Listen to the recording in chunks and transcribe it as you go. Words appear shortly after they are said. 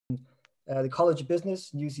the College of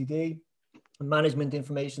Business, UCD, Management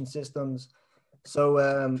Information Systems. So,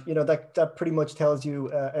 you know, that pretty much tells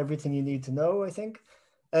you everything you need to know, I think.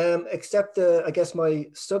 Except, I guess my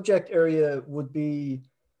subject area would be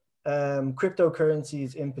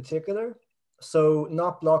cryptocurrencies in particular. So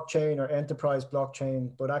not blockchain or enterprise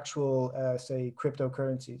blockchain, but actual, say,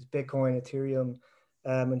 cryptocurrencies, Bitcoin, Ethereum,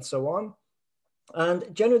 and so on. And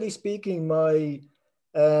generally speaking, my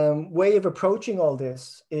way of approaching all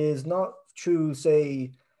this is not through,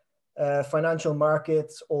 say, financial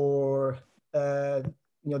markets or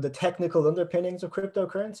you know, the technical underpinnings of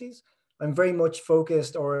cryptocurrencies. I'm very much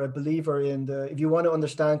focused or a believer in if you want to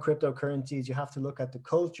understand cryptocurrencies, you have to look at the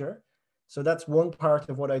culture. So that's one part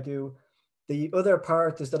of what I do. The other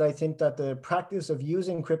part is that I think that the practice of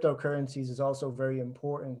using cryptocurrencies is also very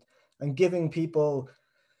important, and giving people,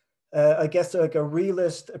 I guess, like a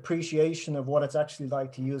realist appreciation of what it's actually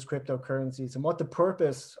like to use cryptocurrencies and what the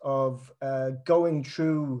purpose of going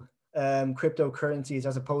through cryptocurrencies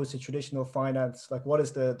as opposed to traditional finance, like what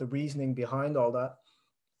is the reasoning behind all that.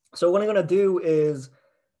 So what I'm going to do is,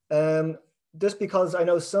 just because I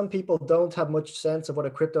know some people don't have much sense of what a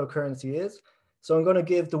cryptocurrency is, so I'm going to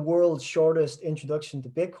give the world's shortest introduction to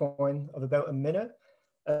Bitcoin of about a minute.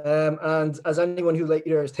 And as anyone who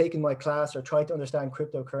later has taken my class or tried to understand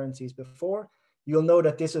cryptocurrencies before, you'll know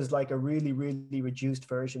that this is like a really, really reduced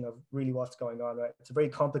version of really what's going on, right? It's a very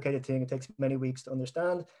complicated thing. It takes many weeks to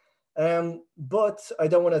understand. But I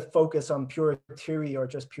don't want to focus on pure theory or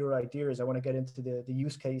just pure ideas. I want to get into the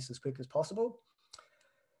use case as quick as possible.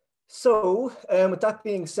 So with that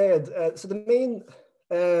being said, so the main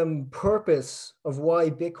purpose of why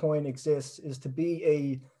Bitcoin exists is to be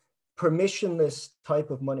a permissionless type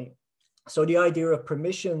of money. So the idea of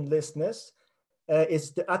permissionlessness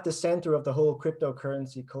is at the center of the whole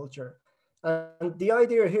cryptocurrency culture. And the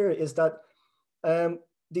idea here is that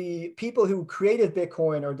the people who created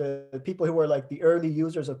Bitcoin, or the people who were like the early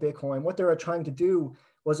users of Bitcoin, what they were trying to do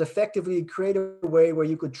was effectively create a way where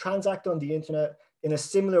you could transact on the internet in a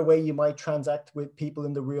similar way you might transact with people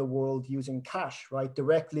in the real world using cash, right?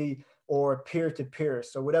 Directly or peer-to-peer.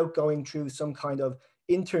 So without going through some kind of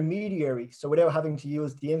intermediary. So without having to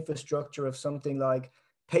use the infrastructure of something like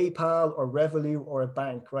PayPal or Revolut or a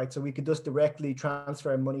bank, right? So we could just directly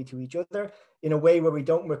transfer money to each other in a way where we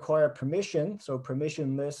don't require permission, so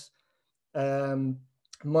permissionless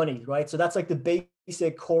money, right? So that's like the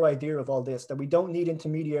basic core idea of all this, that we don't need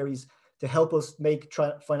intermediaries to help us make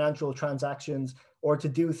financial transactions or to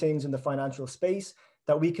do things in the financial space,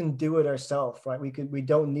 that we can do it ourselves, right? We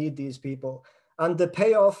don't need these people. And the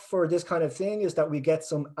payoff for this kind of thing is that we get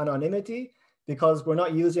some anonymity, because we're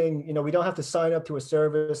not using, you know, we don't have to sign up to a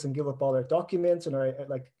service and give up all our documents and our,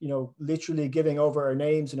 like, you know, literally giving over our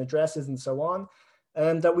names and addresses and so on.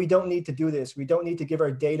 And that we don't need to do this. We don't need to give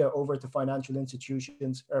our data over to financial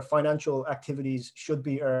institutions. Our financial activities should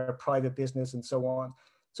be our private business and so on.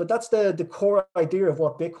 So that's the core idea of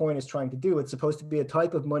what Bitcoin is trying to do. It's supposed to be a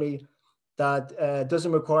type of money that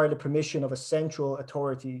doesn't require the permission of a central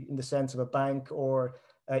authority in the sense of a bank or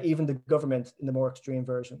even the government in the more extreme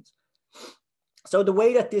versions. So the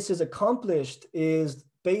way that this is accomplished is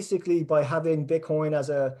basically by having Bitcoin as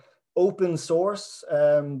a open source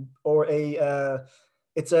or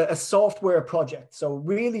it's a software project. So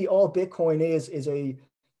really all Bitcoin is a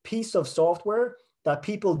piece of software that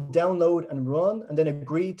people download and run and then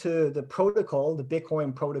agree to the protocol, the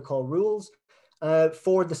Bitcoin protocol rules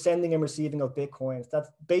for the sending and receiving of Bitcoins. That's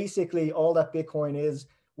basically all that Bitcoin is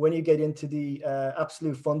when you get into the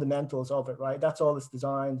absolute fundamentals of it, right? That's all it's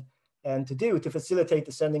designed and to do, to facilitate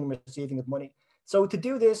the sending and receiving of money. So to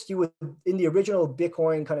do this, you would, in the original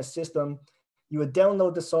Bitcoin kind of system, you would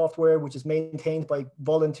download the software, which is maintained by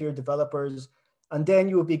volunteer developers, and then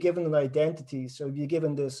you would be given an identity. So you'd be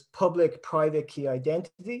given this public private key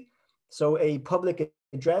identity. So a public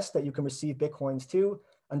address that you can receive Bitcoins to,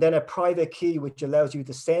 and then a private key, which allows you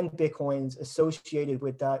to send Bitcoins associated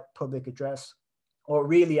with that public address, or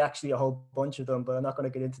really actually a whole bunch of them, but I'm not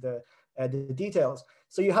going to get into the details.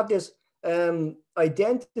 So you have this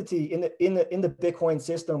identity in the Bitcoin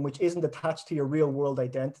system, which isn't attached to your real world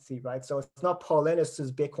identity, right? So it's not Paul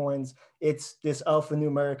Ennis's Bitcoins, it's this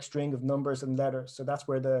alphanumeric string of numbers and letters. So that's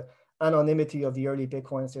where the anonymity of the early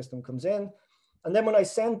Bitcoin system comes in. And then when I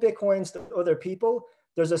send Bitcoins to other people,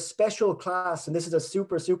 there's a special class, and this is a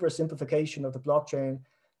super simplification of the blockchain.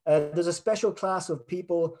 There's a special class of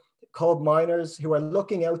people called miners who are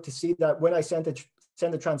looking out to see that when I send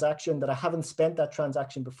a transaction, that I haven't spent that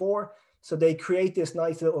transaction before. So they create this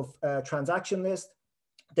nice little transaction list.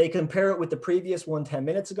 They compare it with the previous one 10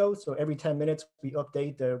 minutes ago. So every 10 minutes, we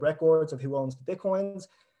update the records of who owns the Bitcoins.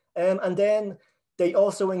 And then They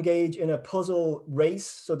also engage in a puzzle race.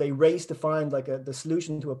 So they race to find like the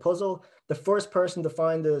solution to a puzzle. The first person to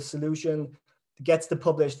find the solution gets to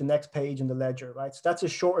publish the next page in the ledger, right? So that's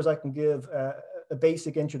as short as I can give a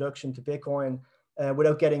basic introduction to Bitcoin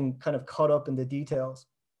without getting kind of caught up in the details.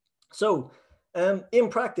 So in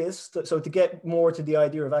practice, so to get more to the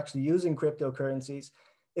idea of actually using cryptocurrencies,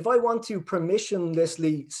 if I want to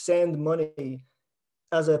permissionlessly send money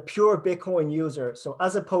as a pure Bitcoin user, so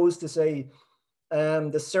as opposed to say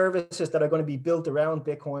the services that are going to be built around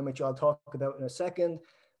Bitcoin, which I'll talk about in a second,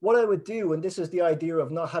 what I would do, and this is the idea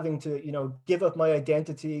of not having to, give up my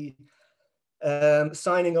identity,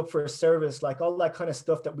 signing up for a service, like all that kind of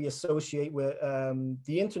stuff that we associate with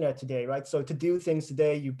the internet today, right? So to do things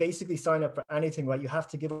today, you basically sign up for anything, right? You have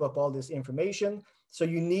to give up all this information. So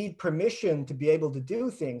you need permission to be able to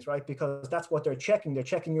do things, right? Because that's what they're checking.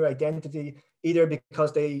 They're checking your identity, either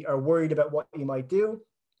because they are worried about what you might do,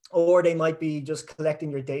 or they might be just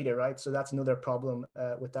collecting your data, right? So that's another problem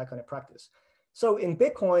with that kind of practice. So in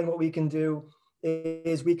Bitcoin, what we can do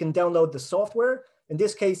is we can download the software. In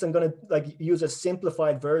this case, I'm going to use a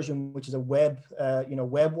simplified version, which is a web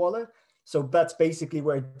wallet. So that's basically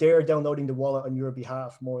where they're downloading the wallet on your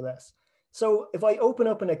behalf, more or less. So if I open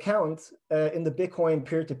up an account in the Bitcoin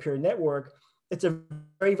peer-to-peer network, it's a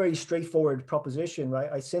very, very straightforward proposition, right?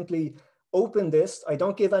 I simply open this. I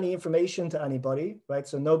don't give any information to anybody, right?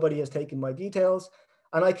 So nobody has taken my details.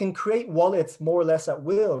 And I can create wallets more or less at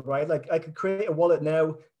will, right? Like I could create a wallet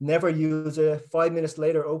now, never use it, 5 minutes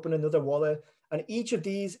later, open another wallet. And each of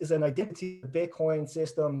these is an identity Bitcoin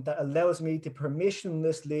system that allows me to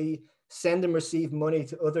permissionlessly send and receive money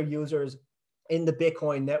to other users in the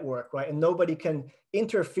Bitcoin network, right? And nobody can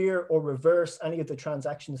interfere or reverse any of the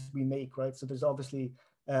transactions we make, right? So there's obviously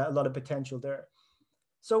a lot of potential there.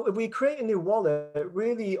 So if we create a new wallet,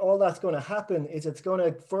 really all that's going to happen is it's going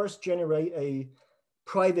to first generate a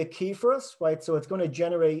private key for us, right? So it's going to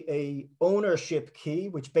generate a ownership key,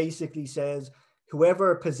 which basically says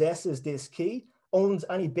whoever possesses this key owns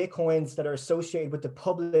any Bitcoins that are associated with the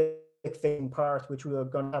public facing part, which we're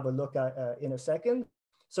going to have a look at in a second.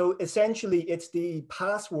 So essentially it's the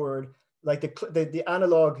password, like the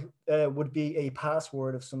analog would be a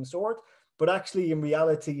password of some sort, but actually in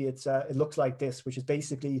reality, it looks like this, which is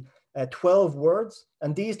basically 12 words.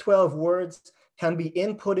 And these 12 words can be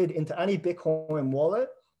inputted into any Bitcoin wallet.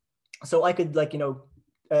 So I could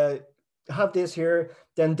have this here,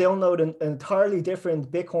 then download an entirely different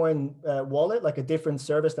Bitcoin wallet, like a different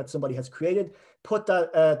service that somebody has created, put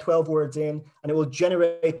that 12 words in, and it will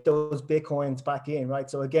generate those Bitcoins back in, right?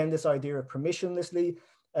 So again, this idea of permissionlessly.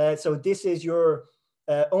 So this is your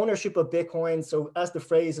ownership of Bitcoin. So as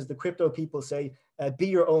the crypto people say, be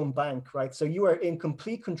your own bank, right? So you are in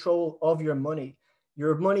complete control of your money.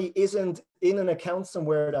 Your money isn't in an account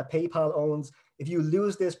somewhere that PayPal owns. If you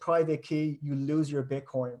lose this private key, you lose your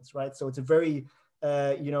Bitcoins, right? So it's a very,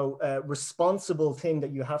 responsible thing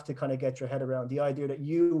that you have to kind of get your head around. The idea that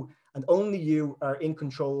you and only you are in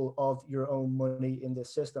control of your own money in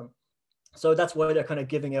this system. So that's why they're kind of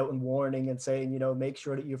giving out and warning and saying, make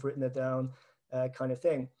sure that you've written it down, kind of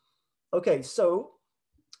thing. Okay, so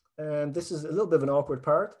this is a little bit of an awkward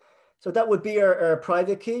part. So that would be our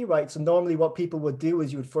private key, right? So normally what people would do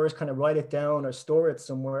is you would first kind of write it down or store it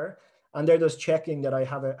somewhere. And they're just checking that I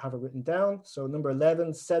have it written down. So number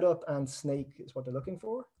 11, setup and snake is what they're looking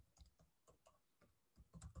for.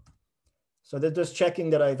 So they're just checking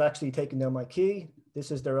that I've actually taken down my key.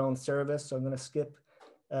 This is their own service. So I'm going to skip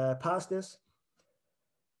past this.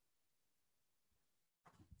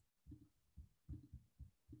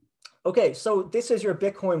 Okay, so this is your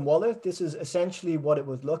Bitcoin wallet. This is essentially what it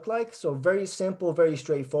would look like. So very simple, very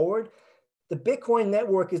straightforward. The Bitcoin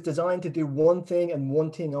network is designed to do one thing and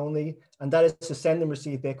one thing only, and that is to send and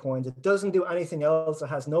receive Bitcoins. It doesn't do anything else. It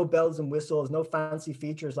has no bells and whistles, no fancy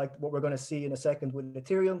features like what we're going to see in a second with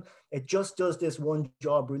Ethereum. It just does this one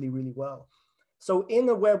job really, really well. So in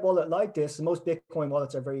a web wallet like this, most Bitcoin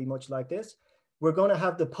wallets are very much like this. We're going to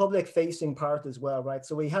have the public facing part as well, right?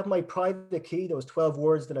 So we have my private key, those 12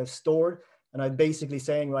 words that I've stored. And I'm basically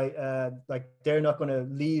saying, right, like they're not going to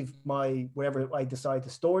leave my, wherever I decide to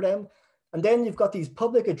store them. And then you've got these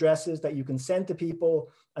public addresses that you can send to people,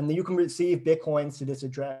 and then you can receive Bitcoins to this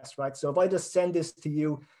address, right? So if I just send this to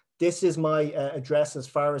you, this is my address as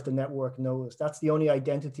far as the network knows. That's the only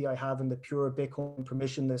identity I have in the pure Bitcoin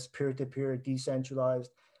permissionless peer-to-peer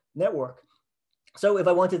decentralized network. So if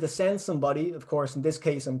I wanted to send somebody, of course, in this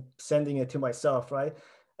case, I'm sending it to myself, right?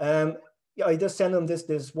 I just send them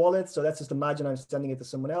this wallet. So let's just imagine I'm sending it to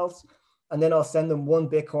someone else. And then I'll send them one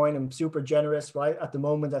Bitcoin. I'm super generous, right? At the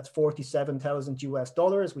moment, that's 47,000 US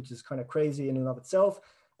dollars, which is kind of crazy in and of itself.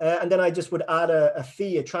 And then I just would add a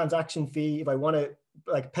fee, a transaction fee. If I want to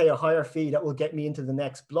like pay a higher fee, that will get me into the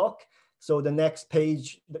next block. So the next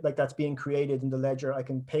page like that's being created in the ledger, I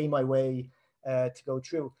can pay my way to go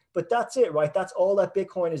through. But that's it, right? That's all that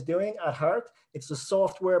Bitcoin is doing at heart. It's a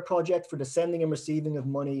software project for the sending and receiving of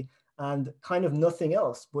money and kind of nothing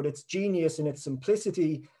else. But it's genius in its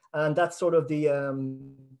simplicity, and that's sort of the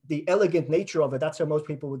elegant nature of it. That's how most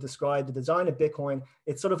people would describe the design of Bitcoin.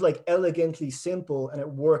 It's sort of like elegantly simple, and it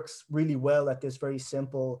works really well at this very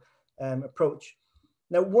simple approach.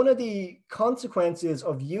 Now, one of the consequences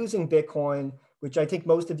of using Bitcoin, which I think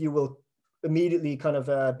most of you will immediately kind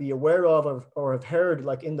of be aware of or have heard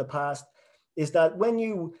like in the past, is that when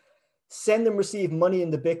you send and receive money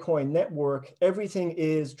in the Bitcoin network, everything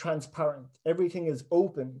is transparent. Everything is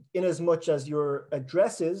open in as much as your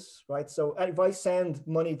addresses, right? So if I send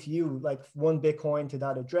money to you, like 1 Bitcoin to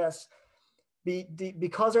that address,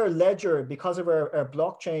 because our ledger, because of our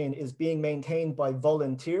blockchain is being maintained by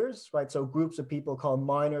volunteers, right? So groups of people called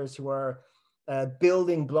miners who are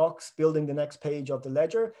building blocks, building the next page of the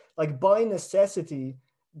ledger, like by necessity,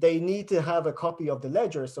 they need to have a copy of the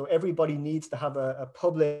ledger. So everybody needs to have a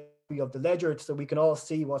public copy of the ledger so we can all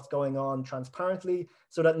see what's going on transparently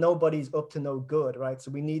so that nobody's up to no good, right?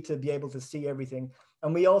 So we need to be able to see everything.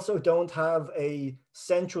 And we also don't have a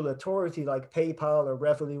central authority like PayPal or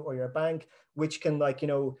Revolut or your bank, which can like, you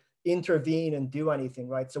know, intervene and do anything,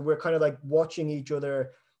 right? So we're kind of like watching each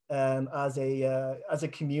other as a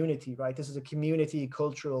community, right? This is a community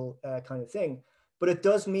cultural kind of thing. But it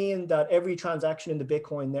does mean that every transaction in the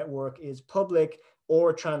Bitcoin network is public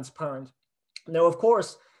or transparent. Now, of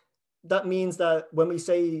course, that means that when we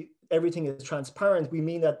say everything is transparent, we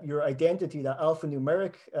mean that your identity, that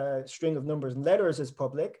alphanumeric string of numbers and letters is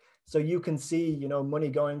public. So you can see, you know, money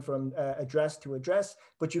going from address to address,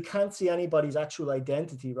 but you can't see anybody's actual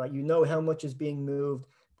identity, right? You know how much is being moved,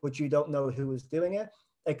 but you don't know who is doing it,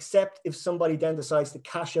 except if somebody then decides to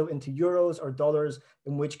cash out into euros or dollars,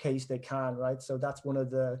 in which case they can, right? So that's one of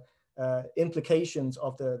the implications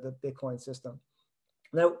of the Bitcoin system.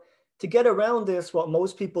 Now, to get around this, what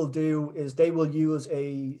most people do is they will use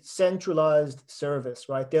a centralized service,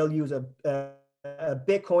 right? They'll use a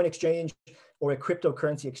Bitcoin exchange or a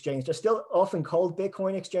cryptocurrency exchange. They're still often called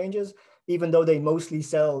Bitcoin exchanges, even though they mostly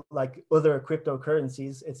sell like other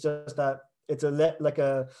cryptocurrencies. It's just that it's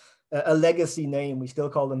a legacy name. We still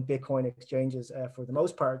call them Bitcoin exchanges for the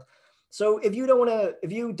most part. So if you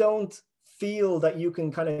don't feel that you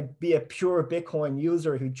can kind of be a pure Bitcoin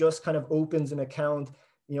user who just kind of opens an account,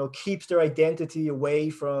 you know, keeps their identity away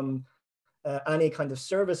from any kind of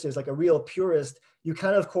services, like a real purist, you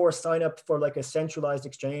can of course sign up for like a centralized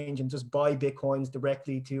exchange and just buy Bitcoins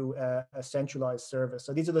directly to a centralized service.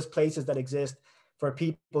 So these are just places that exist for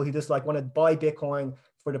people who just like want to buy Bitcoin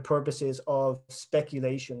for the purposes of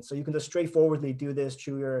speculation. So you can just straightforwardly do this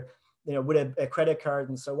through your, you know, with a credit card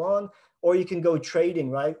and so on, or you can go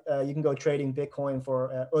trading, right? You can go trading Bitcoin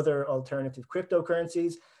for other alternative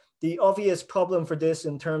cryptocurrencies. The obvious problem for this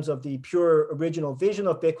in terms of the pure original vision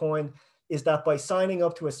of Bitcoin is that by signing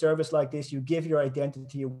up to a service like this, you give your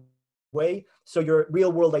identity away. So your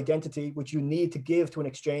real world identity, which you need to give to an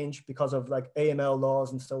exchange because of like AML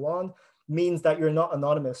laws and so on, means that you're not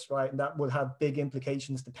anonymous, right? And that will have big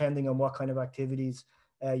implications depending on what kind of activities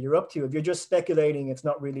you're up to. If you're just speculating, it's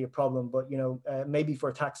not really a problem, but you know, maybe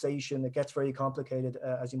for taxation, it gets very complicated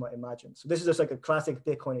as you might imagine. So this is just like a classic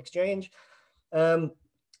Bitcoin exchange.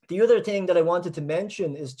 The other thing that I wanted to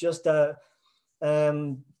mention is just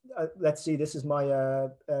let's see, this is my,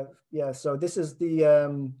 so this is the,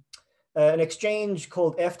 an exchange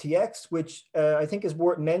called FTX, which I think is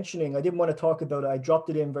worth mentioning. I didn't want to talk about it. I dropped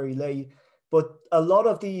it in very late, but a lot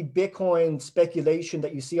of the Bitcoin speculation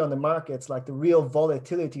that you see on the markets, like the real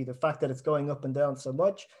volatility, the fact that it's going up and down so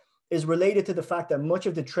much, is related to the fact that much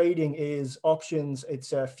of the trading is options,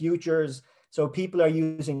 it's futures. So people are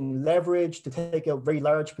using leverage to take out very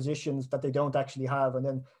large positions that they don't actually have, and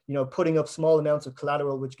then, you know, putting up small amounts of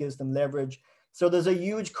collateral, which gives them leverage. So there's a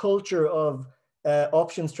huge culture of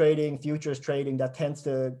options trading, futures trading that tends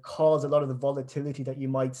to cause a lot of the volatility that you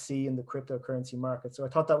might see in the cryptocurrency market. So I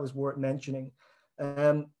thought that was worth mentioning.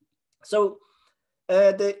 The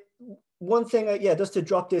one thing, just to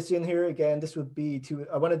drop this in here again, this would be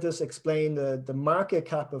I want to just explain the market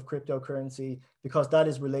cap of cryptocurrency, because that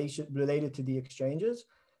is related to the exchanges.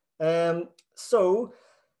 So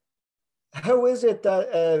how is it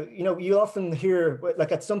that, you know, you often hear,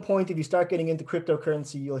 like at some point, if you start getting into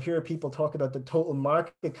cryptocurrency, you'll hear people talk about the total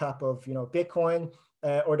market cap of, you know, Bitcoin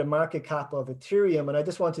or the market cap of Ethereum. And I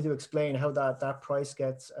just wanted to explain how that price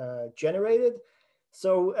gets generated.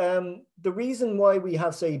 So the reason why we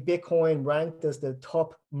have, say, Bitcoin ranked as the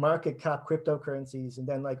top market cap cryptocurrencies and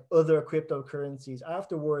then like other cryptocurrencies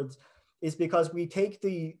afterwards is because we take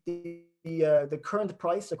the current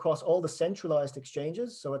price across all the centralized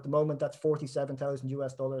exchanges. So at the moment, that's 47,000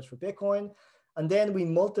 US dollars for Bitcoin. And then we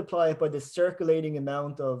multiply it by the circulating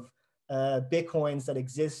amount of Bitcoins that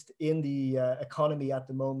exist in the economy at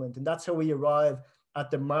the moment. And that's how we arrive at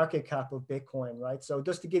the market cap of Bitcoin, right? So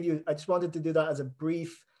just to give you, I just wanted to do that as a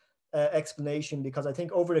brief explanation, because I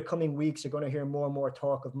think over the coming weeks, you're going to hear more and more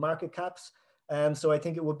talk of market caps. So I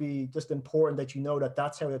think it would be just important that you know that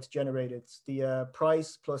that's how it's generated. It's the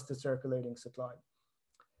price plus the circulating supply.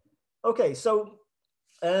 Okay, so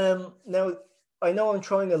now I know I'm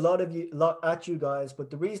throwing a lot at you guys, but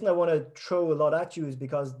the reason I want to throw a lot at you is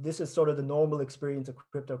because this is sort of the normal experience of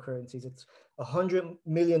cryptocurrencies. It's 100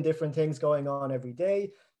 million different things going on every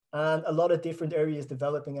day and a lot of different areas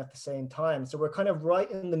developing at the same time. So we're kind of right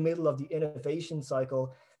in the middle of the innovation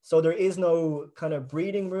cycle. So there is no kind of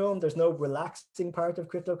breathing room. There's no relaxing part of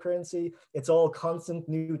cryptocurrency. It's all constant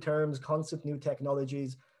new terms, constant new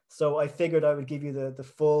technologies. So I figured I would give you the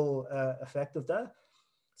full effect of that.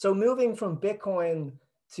 So moving from Bitcoin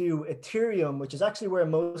to Ethereum, which is actually where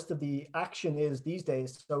most of the action is these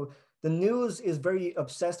days. So the news is very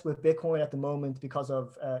obsessed with Bitcoin at the moment because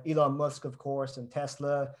of Elon Musk, of course, and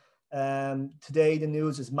Tesla. Today, the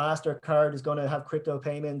news is MasterCard is going to have crypto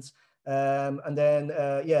payments. And then,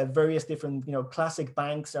 yeah, various different, classic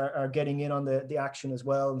banks are getting in on the action as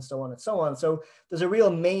well, and so on and so on. So there's a real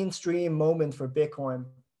mainstream moment for Bitcoin.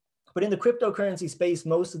 But in the cryptocurrency space,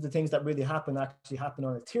 most of the things that really happen actually happen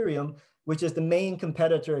on Ethereum, which is the main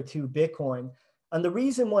competitor to Bitcoin. And the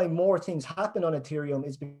reason why more things happen on Ethereum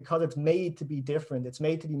is because it's made to be different. It's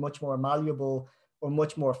made to be much more malleable or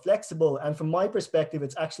much more flexible. And from my perspective,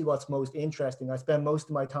 it's actually what's most interesting. I spend most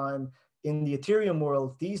of my time in the Ethereum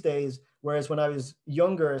world these days, whereas when I was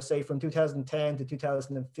younger, say from 2010 to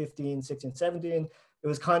 2015, 16, 17, it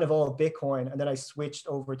was kind of all Bitcoin. And then I switched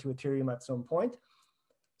over to Ethereum at some point.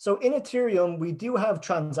 So in Ethereum, we do have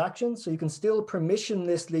transactions. So you can still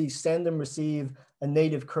permissionlessly send and receive a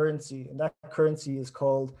native currency. And that currency is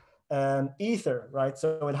called Ether, right?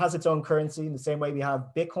 So it has its own currency in the same way we have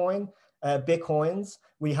Bitcoin, Bitcoins,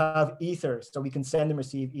 we have Ether. So we can send and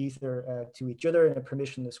receive Ether to each other in a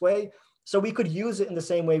permissionless way. So we could use it in the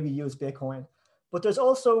same way we use Bitcoin. But there's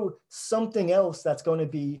also something else that's going to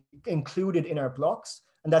be included in our blocks,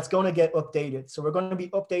 and that's going to get updated. So we're going to be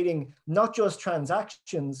updating not just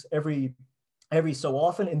transactions every so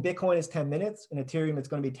often. In Bitcoin, it's 10 minutes. In Ethereum, it's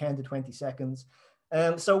going to be 10 to 20 seconds.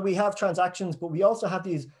 So we have transactions, but we also have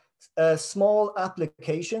these small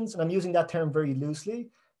applications, and I'm using that term very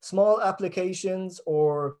loosely, small applications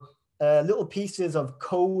or little pieces of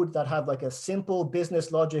code that have like a simple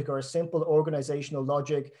business logic or a simple organizational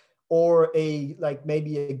logic, or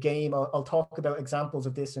maybe a game. I'll talk about examples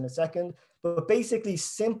of this in a second, but basically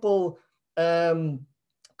simple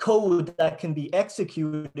code that can be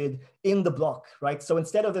executed in the block, right? So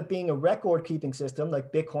instead of it being a record keeping system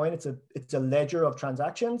like Bitcoin, it's a ledger of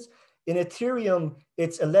transactions. In Ethereum,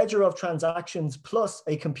 it's a ledger of transactions plus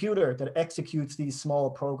a computer that executes these small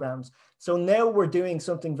programs. So now we're doing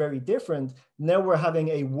something very different. Now we're having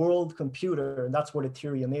a world computer, and that's what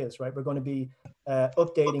Ethereum is, right? We're going to be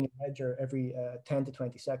updating a ledger every 10 to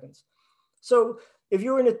 20 seconds. So if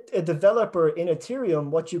you're a developer in Ethereum,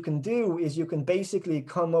 what you can do is you can basically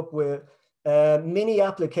come up with mini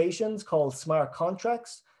applications called smart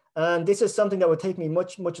contracts. And this is something that would take me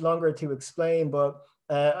much, much longer to explain, but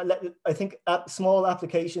I think small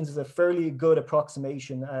applications is a fairly good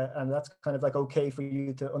approximation, and that's kind of like okay for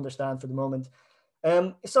you to understand for the moment.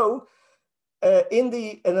 In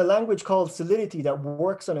a language called Solidity that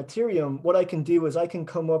works on Ethereum, what I can do is I can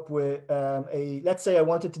come up with let's say I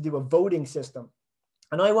wanted to do a voting system,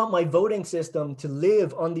 and I want my voting system to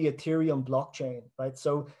live on the Ethereum blockchain, right?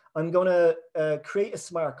 So I'm going to create a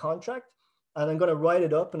smart contract, and I'm going to write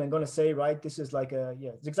it up, and I'm going to say, right, this is like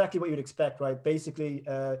it's exactly what you'd expect, right? Basically,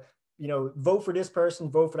 vote for this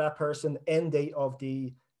person, vote for that person, end date of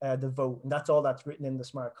the vote. And that's all that's written in the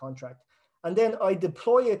smart contract. And then I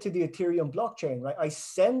deploy it to the Ethereum blockchain, right? I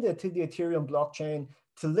send it to the Ethereum blockchain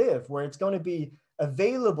to live, where it's going to be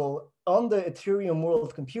available on the Ethereum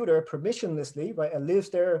world computer permissionlessly, right? It lives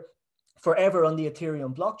there forever on the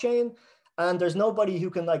Ethereum blockchain. And there's nobody who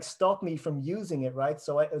can stop me from using it, right?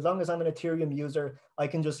 So as long as I'm an Ethereum user, I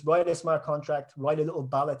can just write a smart contract, write a little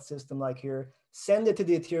ballot system like here, send it to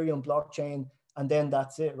the Ethereum blockchain, and then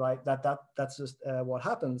that's it, right? That's just what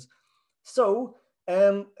happens. So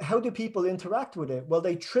how do people interact with it? Well,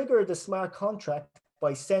 they trigger the smart contract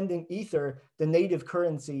by sending Ether, the native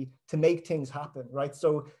currency, to make things happen, right?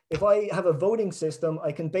 So if I have a voting system,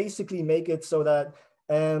 I can basically make it so that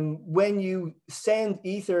when you send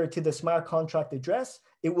Ether to the smart contract address,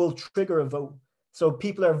 it will trigger a vote. So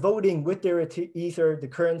people are voting with their Ether, the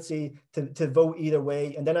currency, to vote either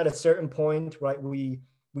way. And then at a certain point, right, we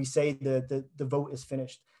say the vote is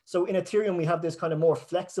finished. So in Ethereum, we have this kind of more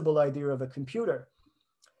flexible idea of a computer.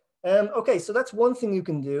 Okay, so that's one thing you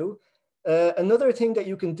can do. Another thing that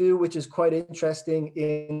you can do, which is quite interesting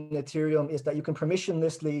in Ethereum, is that you can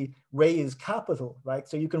permissionlessly raise capital, right?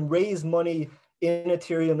 So you can raise money in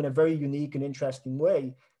Ethereum in a very unique and interesting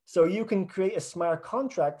way. So you can create a smart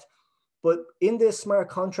contract, but in this smart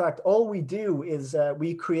contract, all we do is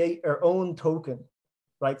we create our own token,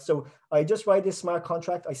 right? So I just write this smart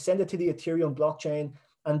contract, I send it to the Ethereum blockchain,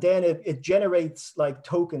 and then it generates like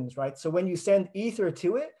tokens, right? So when you send Ether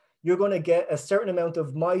to it, you're going to get a certain amount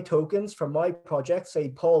of my tokens from my project, say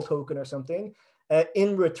Paul token or something,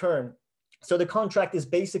 in return. So the contract is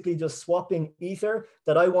basically just swapping Ether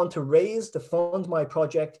that I want to raise to fund my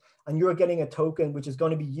project, and you're getting a token which is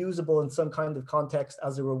going to be usable in some kind of context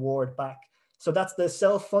as a reward back. So that's the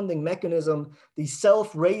self-funding mechanism, the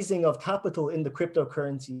self-raising of capital in the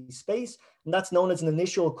cryptocurrency space. And that's known as an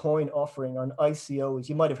initial coin offering, or an ICO, as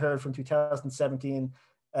you might have heard from 2017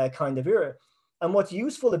 kind of era. And what's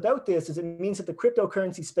useful about this is it means that the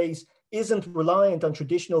cryptocurrency space isn't reliant on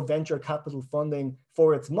traditional venture capital funding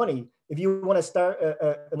for its money. If you want to start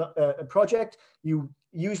a project, you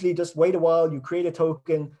usually just wait a while, you create a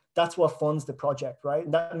token, that's what funds the project, right?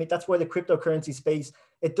 And that's why the cryptocurrency space,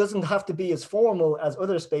 it doesn't have to be as formal as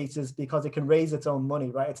other spaces because it can raise its own money,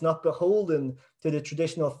 right? It's not beholden to the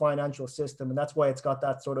traditional financial system. And that's why it's got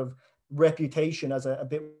that sort of reputation as a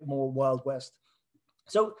bit more Wild West.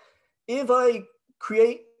 So if I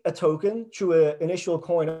create a token through an initial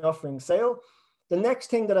coin offering sale, the next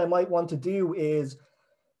thing that I might want to do is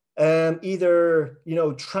either,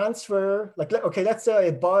 transfer, like, okay, let's say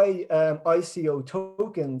I buy ICO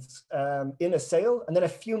tokens in a sale, and then a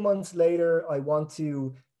few months later, I want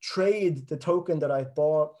to trade the token that I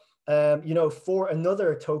bought, for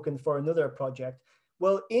another token for another project.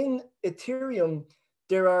 Well, in Ethereum,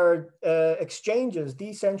 there are exchanges,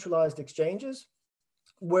 decentralized exchanges,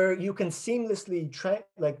 where you can seamlessly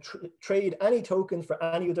trade any token for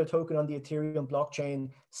any other token on the Ethereum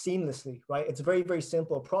blockchain seamlessly, right? It's a very, very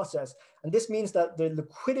simple process. And this means that the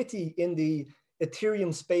liquidity in the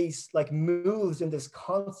Ethereum space moves in this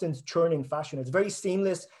constant churning fashion. It's very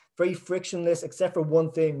seamless, very frictionless, except for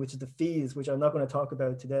one thing, which is the fees, which I'm not going to talk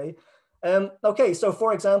about today. Okay, so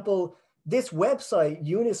for example, this website,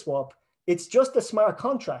 Uniswap, it's just a smart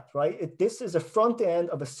contract, right? This is a front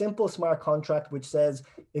end of a simple smart contract, which says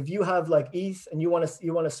if you have ETH and you want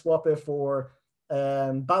to swap it for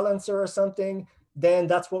Balancer or something, then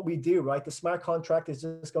that's what we do, right? The smart contract is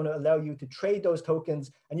just going to allow you to trade those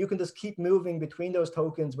tokens, and you can just keep moving between those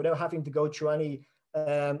tokens without having to go through any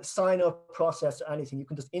sign up process or anything. You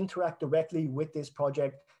can just interact directly with this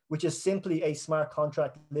project, which is simply a smart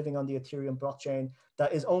contract living on the Ethereum blockchain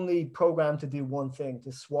that is only programmed to do one thing,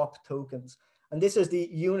 to swap tokens. And this is the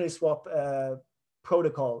Uniswap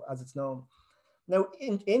protocol, as it's known. Now,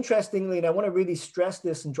 interestingly, and I want to really stress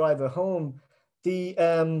this and drive it home,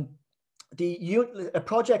 a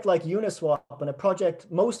project like Uniswap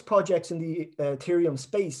and most projects in the Ethereum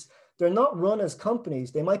space, they're not run as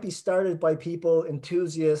companies. They might be started by people,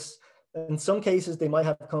 enthusiasts. In some cases, they might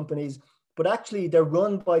have companies, but actually they're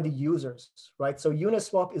run by the users, right? So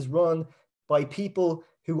Uniswap is run by people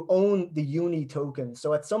who own the Uni token.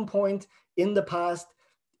 So at some point in the past,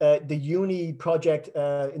 the Uni project,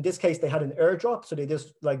 in this case, they had an airdrop. So they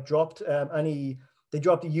just dropped the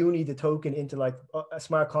Uni, the token, into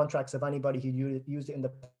smart contracts of anybody who used it in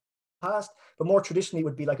the past. But more traditionally, it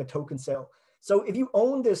would be like a token sale. So if you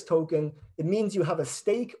own this token, it means you have a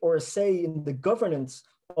stake or a say in the governance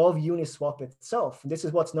of Uniswap itself. And this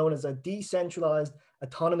is what's known as a decentralized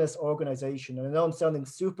autonomous organization. And I know I'm sounding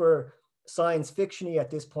super science fiction-y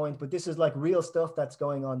at this point, but this is real stuff that's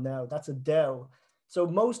going on now. That's a DAO. So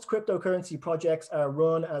most cryptocurrency projects are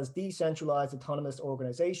run as decentralized autonomous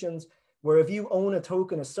organizations, where if you own a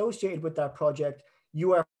token associated with that project,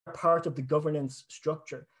 you are part of the governance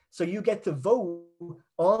structure. So you get to vote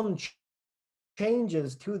on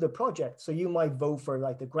changes to the project. So you might vote for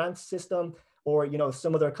the grant system or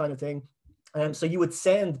some other kind of thing. And so you would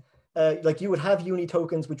send you would have Uni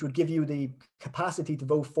tokens, which would give you the capacity to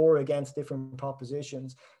vote for or against different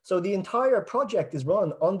propositions. So the entire project is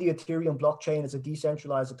run on the Ethereum blockchain as a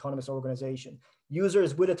decentralized autonomous organization.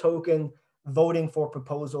 Users with a token voting for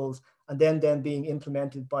proposals, and then being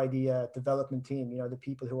implemented by the development team, the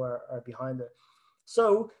people who are behind it.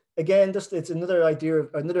 So again, just it's another idea,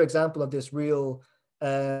 another example of this real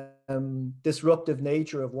disruptive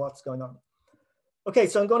nature of what's going on. Okay,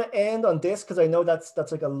 so I'm going to end on this because I know that's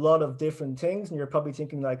like a lot of different things, and you're probably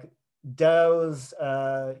thinking like DAOs,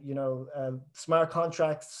 smart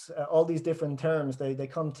contracts, all these different terms. They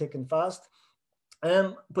come thick and fast.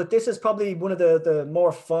 But this is probably one of the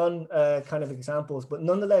more fun kind of examples, but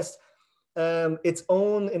nonetheless, its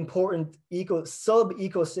own important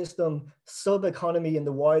sub-ecosystem, sub-economy in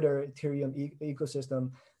the wider Ethereum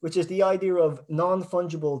ecosystem, which is the idea of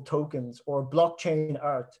non-fungible tokens or blockchain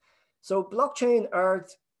art. So blockchain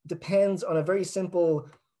art depends on a very simple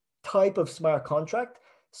type of smart contract.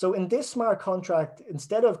 So in this smart contract,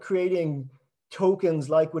 instead of creating tokens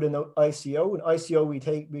like with an ICO,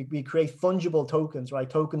 we create fungible tokens, right?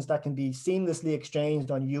 Tokens that can be seamlessly exchanged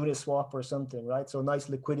on Uniswap or something, right? So nice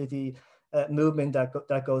liquidity movement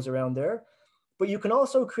that goes around there. But you can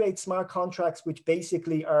also create smart contracts which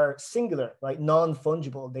basically are singular, right?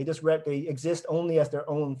 Non-fungible. They exist only as their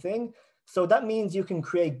own thing. So that means you can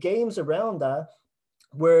create games around that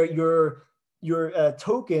where your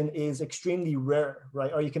token is extremely rare,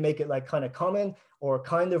 right? Or you can make it like kind of common or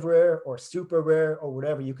kind of rare or super rare or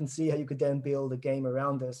whatever. You can see how you could then build a game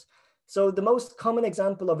around this. So the most common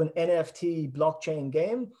example of an NFT blockchain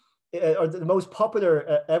game, or the most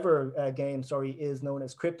popular ever game, is known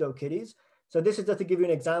as CryptoKitties. So this is just to give you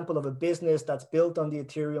an example of a business that's built on the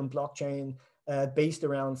Ethereum blockchain based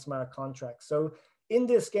around smart contracts. So in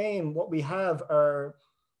this game, what we have are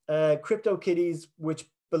CryptoKitties, which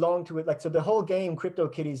belong to it. Like, so the whole game,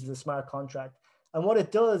 CryptoKitties, is a smart contract. And what it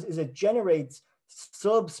does is it generates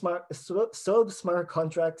sub-smart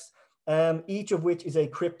contracts, each of which is a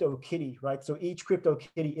CryptoKitty, right? So each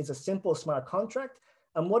CryptoKitty is a simple smart contract.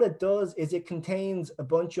 And what it does is it contains a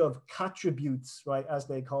bunch of attributes, right, as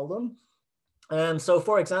they call them. So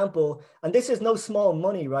for example, and this is no small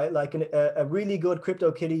money, right? Like a really good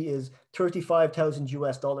CryptoKitty is 35,000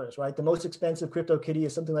 US dollars, right? The most expensive CryptoKitty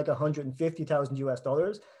is something like 150,000 US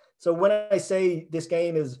dollars. So when I say this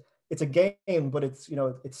game it's a game, but it's,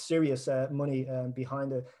 it's serious money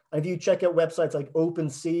behind it. And if you check out websites like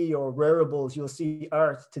OpenSea or Rareables, you'll see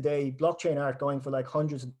art today, blockchain art, going for like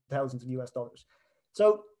hundreds of thousands of US dollars.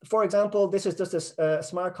 So for example, this is just a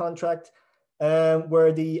smart contract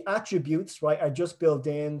where the attributes, right, are just built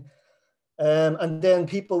in. And then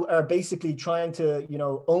people are basically trying to,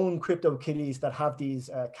 own CryptoKitties that have these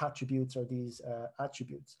attributes or these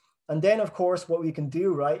attributes. And then, of course, what we can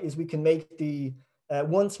do, right, is we can make the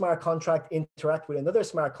one smart contract interact with another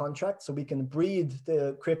smart contract. So we can breed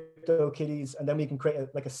the CryptoKitties, and then we can create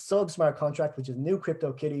like a sub-smart contract, which is a new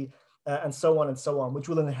CryptoKitty, and so on, which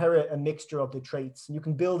will inherit a mixture of the traits. And you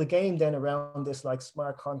can build a game then around this like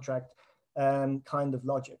smart contract kind of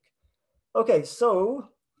logic. Okay, so,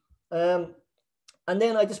 and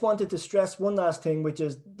then I just wanted to stress one last thing, which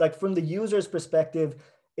is like from the user's perspective,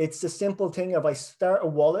 it's a simple thing of I start a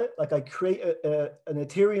wallet, like I create an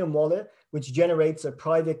Ethereum wallet, which generates a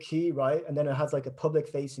private key, right? And then it has like a public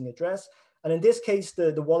facing address. And in this case,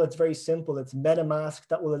 the wallet's very simple. It's MetaMask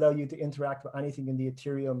that will allow you to interact with anything in the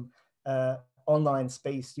Ethereum online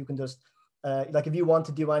space. You can just, like if you want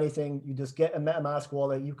to do anything, you just get a MetaMask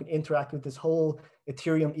wallet, you can interact with this whole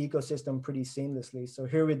Ethereum ecosystem pretty seamlessly. So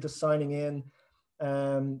here we're just signing in.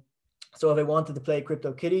 So if I wanted to play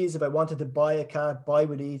CryptoKitties, if I wanted to buy a cat, buy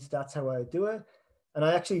with each, that's how I do it. And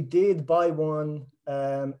I actually did buy one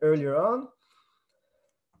earlier on.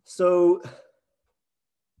 So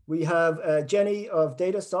we have Jenny of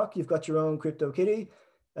DataStock. You've got your own CryptoKitty.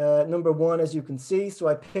 Number one, as you can see. So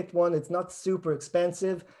I picked one. It's not super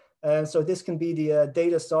expensive. So this can be the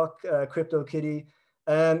DataStock CryptoKitty.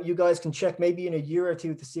 You guys can check maybe in a year or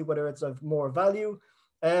two to see whether it's of more value.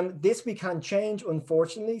 This we can change,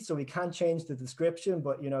 unfortunately. So we can change the description,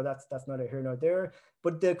 but that's neither here nor there.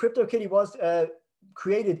 But the CryptoKitty was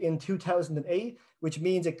created in 2008, which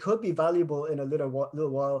means it could be valuable in a little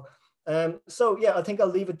while. So yeah, I think I'll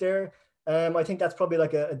leave it there. I think that's probably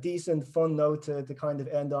like a decent, fun note to kind of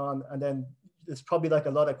end on. And then there's probably like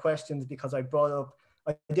a lot of questions because I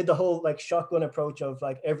did the whole like shotgun approach of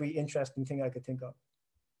like every interesting thing I could think of.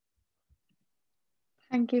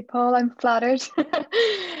 Thank you, Paul. I'm flattered.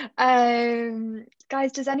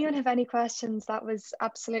 Guys, does anyone have any questions? That was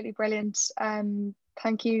absolutely brilliant.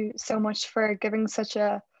 Thank you so much for giving such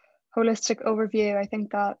a holistic overview. I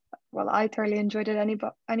think that, well, I thoroughly enjoyed it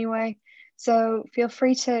anyway. So feel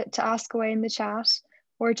free to ask away in the chat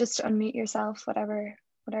or just unmute yourself, whatever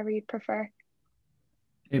you'd prefer.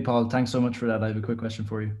 Hey, Paul, thanks so much for that. I have a quick question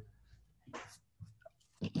for you.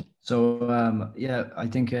 So yeah, I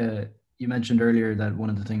think you mentioned earlier that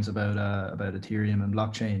one of the things about Ethereum and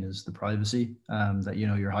blockchain is the privacy, that, you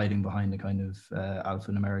know, you're hiding behind the kind of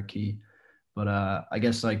alphanumeric key. But I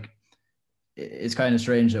guess like it's kind of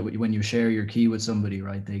strange that when you share your key with somebody,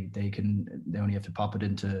 right, they only have to pop it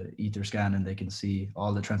into Etherscan and they can see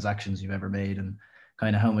all the transactions you've ever made and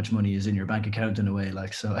kind of how much money is in your bank account in a way.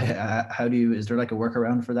 Like, so how do you, is there like a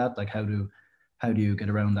workaround for that? Like how do you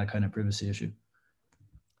get around that kind of privacy issue?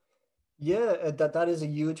 Yeah, that is a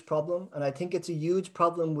huge problem. And I think it's a huge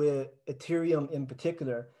problem with Ethereum in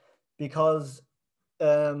particular, because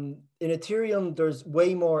in Ethereum, there's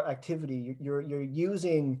way more activity. You're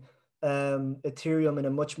using Ethereum in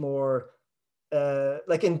a much more,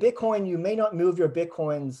 like in Bitcoin, you may not move your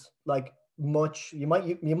Bitcoins like much. You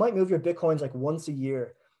might move your Bitcoins like once a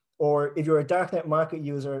year. Or if you're a darknet market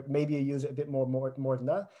user, maybe you use it a bit more than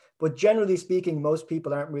that. But generally speaking, most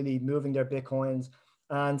people aren't really moving their Bitcoins.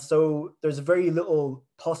 And so there's very little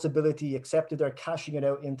possibility, except if they're cashing it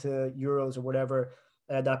out into euros or whatever,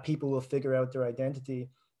 that people will figure out their identity.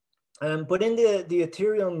 But in the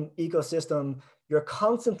Ethereum ecosystem, you're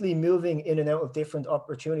constantly moving in and out of different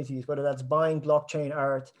opportunities, whether that's buying blockchain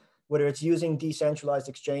art, whether it's using decentralized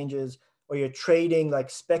exchanges, or you're trading, like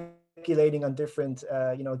speculating on different,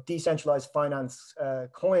 decentralized finance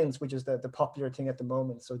coins, which is the popular thing at the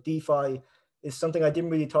moment. So DeFi is something I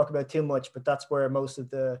didn't really talk about too much, but that's where most of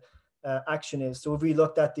the action is. So if we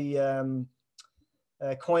looked at the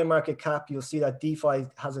coin market cap, you'll see that DeFi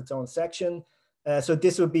has its own section. So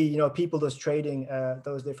this would be, people just trading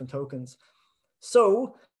those different tokens.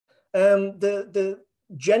 So the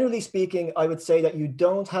generally speaking, I would say that you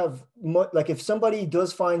don't have much, like if somebody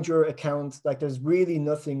does find your account, like there's really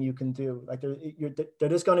nothing you can do. Like they're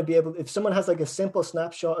just going to be able, if someone has like a simple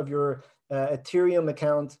snapshot of your Ethereum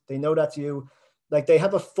account, they know that's you. Like they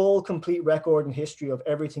have a full, complete record and history of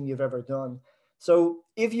everything you've ever done. So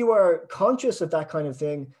if you are conscious of that kind of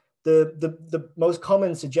thing, the most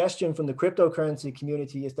common suggestion from the cryptocurrency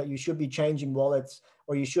community is that you should be changing wallets,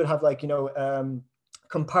 or you should have like,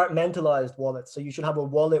 compartmentalized wallets. So you should have a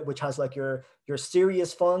wallet which has like your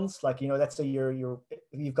serious funds, like, let's say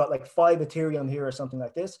you've got like 5 Ethereum here or something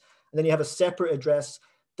like this. And then you have a separate address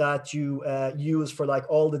that you use for like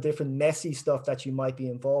all the different messy stuff that you might be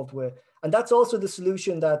involved with. And that's also the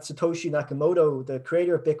solution that Satoshi Nakamoto, the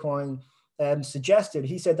creator of Bitcoin, suggested.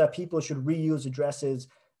 He said that people should reuse addresses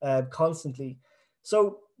constantly.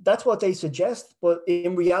 So that's what they suggest. But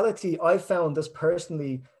in reality, I've found this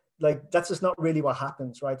personally, like that's just not really what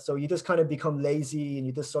happens, right? So you just kind of become lazy and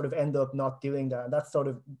you just sort of end up not doing that. And that's sort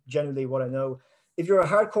of generally what I know. If you're a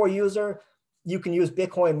hardcore user, you can use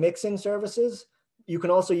Bitcoin mixing services. You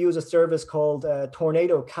can also use a service called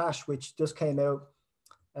Tornado Cash, which just came out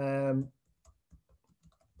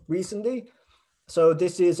recently. So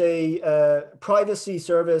this is a privacy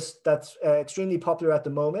service that's extremely popular at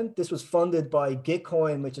the moment. This was funded by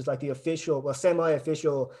Gitcoin, which is like the official, well,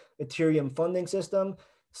 semi-official Ethereum funding system.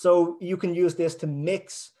 So you can use this to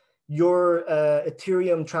mix your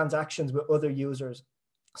Ethereum transactions with other users.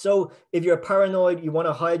 So if you're paranoid, you want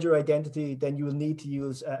to hide your identity, then you will need to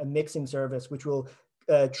use a mixing service, which will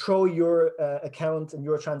throw your account and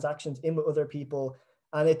your transactions in with other people.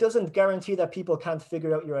 And it doesn't guarantee that people can't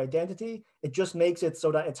figure out your identity. It just makes it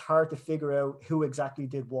so that it's hard to figure out who exactly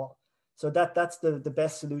did what. So that's the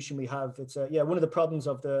best solution we have. It's one of the problems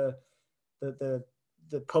of the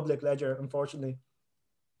public ledger, unfortunately.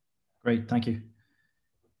 Great, thank you.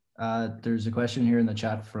 There's a question here in the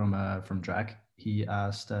chat from Drac. He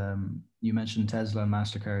asked, you mentioned Tesla and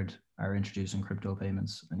MasterCard are introducing crypto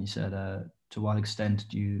payments, and he said, to what extent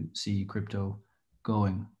do you see crypto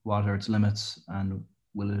going? What are its limits, and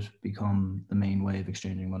will it become the main way of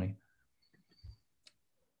exchanging money?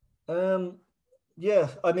 Yeah,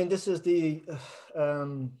 I mean, this is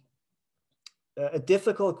a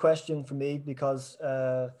difficult question for me because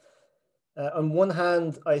on one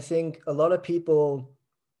hand, I think a lot of people,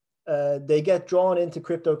 they get drawn into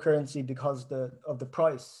cryptocurrency because of the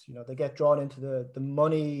price. They get drawn into the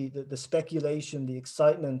money, the speculation, the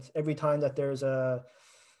excitement every time that there's a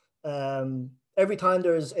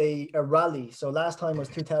rally. So last time was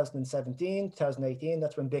 2017, 2018.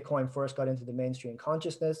 That's when Bitcoin first got into the mainstream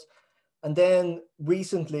consciousness. And then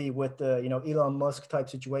recently with the Elon Musk type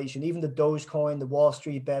situation, even the Dogecoin, the Wall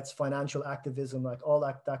Street bets, financial activism, like all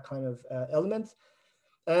that kind of element.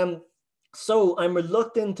 So I'm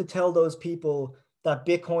reluctant to tell those people that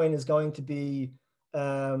Bitcoin is going to be,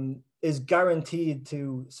 is guaranteed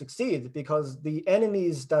to succeed, because the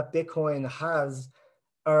enemies that Bitcoin has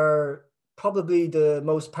are probably the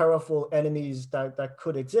most powerful enemies that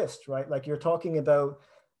could exist, right? Like you're talking about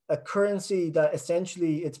a currency that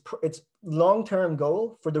essentially its long-term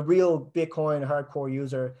goal for the real Bitcoin hardcore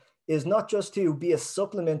user is not just to be a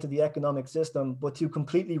supplement to the economic system, but to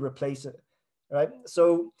completely replace it, right?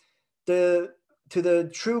 So to the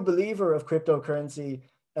true believer of cryptocurrency,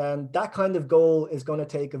 that kind of goal is going to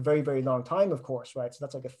take a very, very long time, of course, right? So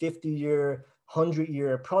that's like a 50-year,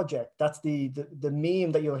 100-year project. That's the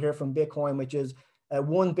meme that you'll hear from Bitcoin, which is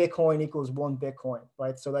one Bitcoin equals one Bitcoin,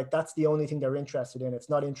 right? So like that's the only thing they're interested in. It's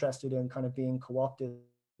not interested in kind of being co-opted.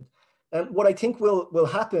 And what I think will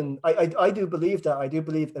happen, I do believe that. I do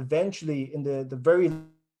believe eventually in the very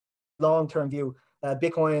long-term view,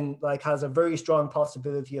 Bitcoin like has a very strong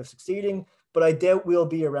possibility of succeeding, but I doubt we'll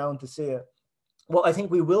be around to see it. What I think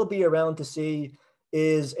we will be around to see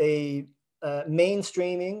is a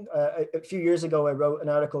mainstreaming. A few years ago, I wrote an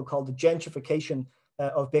article called "The Gentrification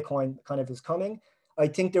of Bitcoin kind of is coming." I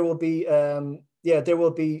think there will be, there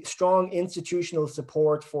will be strong institutional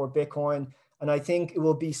support for Bitcoin, and I think it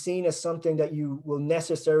will be seen as something that you will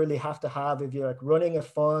necessarily have to have if you're like running a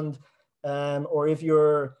fund, or if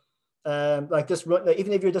you're like just run, like,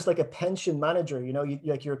 even if you're just like a pension manager, you know,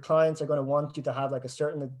 like your clients are going to want you to have like a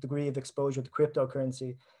certain degree of exposure to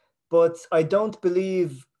cryptocurrency. But I don't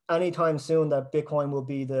believe anytime soon that Bitcoin will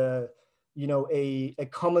be the, you know, a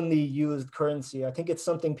commonly used currency. I think it's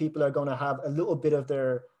something people are going to have a little bit of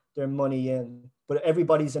their money in, but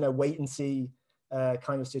everybody's in a wait and see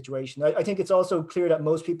kind of situation. I think it's also clear that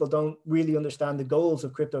most people don't really understand the goals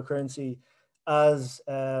of cryptocurrency as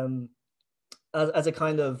a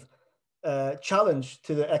kind of challenge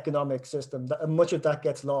to the economic system. Much of that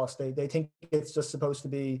gets lost. They think it's just supposed to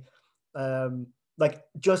be like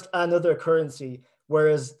just another currency,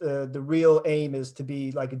 whereas the real aim is to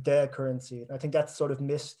be like a dead currency. I think that's sort of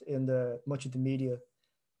missed in much of the media.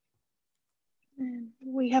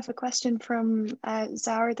 We have a question from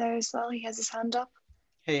Zara there as well. He has his hand up.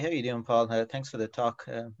 Hey, how you doing, Paul? Thanks for the talk.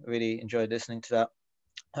 Really enjoyed listening to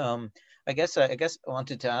that. I guess I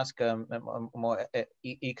wanted to ask a more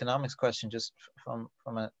economics question, just from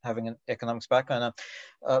having an economics background.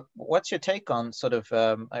 What's your take on sort of?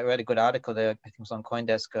 I read a good article there, I think it was on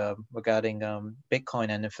CoinDesk, regarding Bitcoin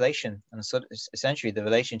and inflation, and so essentially the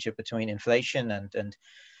relationship between inflation and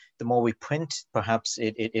the more we print, perhaps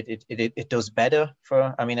it does better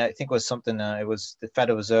for. I mean, I think it was something. It was the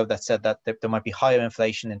Federal Reserve that said that there might be higher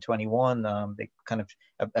inflation in 21. They kind of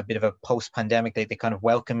a bit of a post-pandemic. They kind of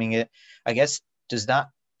welcoming it. I guess does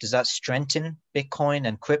that strengthen Bitcoin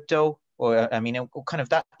and crypto, or I mean, kind of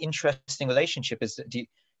that interesting relationship is.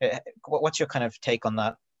 What's your kind of take on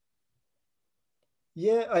that?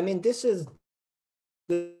 Yeah, I mean, this is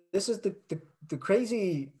the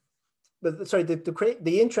crazy. But sorry,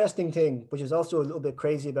 the interesting thing, which is also a little bit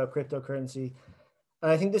crazy about cryptocurrency,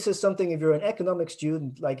 and I think this is something, if you're an economic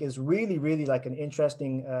student, like is really, really like an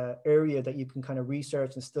interesting area that you can kind of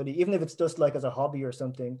research and study, even if it's just like as a hobby or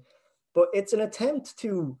something. But it's an attempt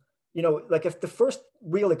to, you know, like if the first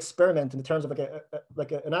real experiment in terms of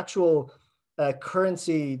like an actual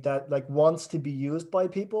currency that like wants to be used by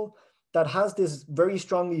people, that has this very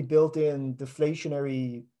strongly built-in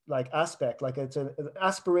deflationary like aspect, like it's an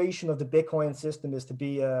aspiration of the Bitcoin system is to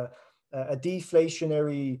be a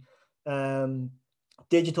deflationary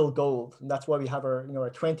digital gold. And that's why we have our, you know, our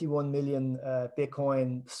 21 million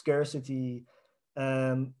Bitcoin scarcity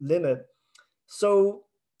limit. So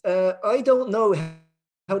I don't know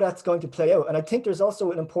how that's going to play out. And I think there's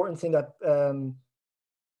also an important thing that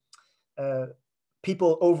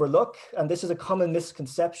people overlook, and this is a common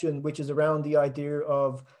misconception, which is around the idea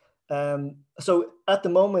of so at the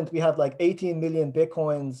moment we have like 18 million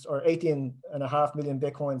Bitcoins or 18.5 million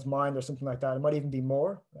Bitcoins mined or something like that. It might even be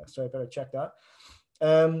more. So I better check that.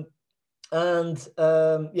 Yeah,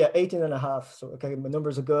 18.5. So, okay, my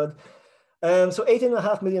numbers are good. So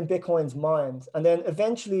 18.5 million Bitcoins mined. And then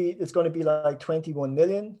eventually it's going to be like 21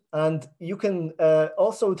 million. And you can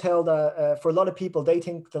also tell that for a lot of people, they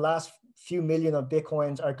think the last few million of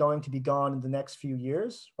Bitcoins are going to be gone in the next few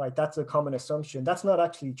years, right? That's a common assumption. That's not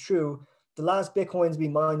actually true. The last Bitcoins be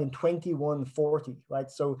mined in 2140,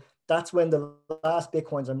 right? So that's when the last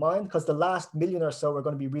Bitcoins are mined, because the last million or so are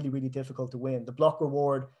going to be really, really difficult to win. The block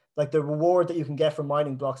reward, like the reward that you can get from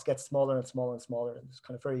mining blocks, gets smaller and smaller and smaller. And it's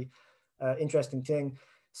kind of very interesting thing.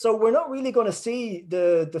 So we're not really going to see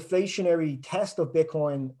the deflationary test of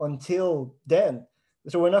Bitcoin until then.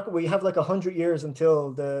 So we have like 100 years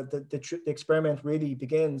until the experiment really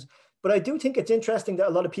begins. But I do think it's interesting that a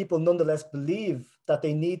lot of people nonetheless believe that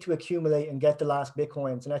they need to accumulate and get the last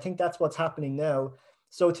Bitcoins. And I think that's what's happening now.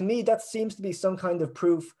 So to me, that seems to be some kind of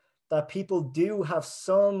proof that people do have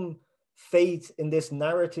some faith in this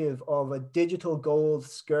narrative of a digital gold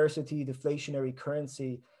scarcity deflationary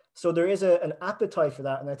currency. So there is an appetite for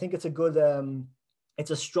that. And I think it's a good,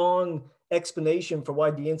 it's a strong explanation for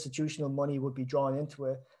why the institutional money would be drawn into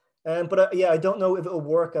it. But yeah, I don't know if it'll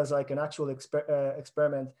work as like an actual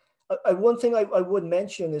experiment. One thing I would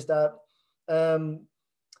mention is that so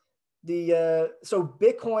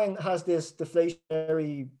Bitcoin has this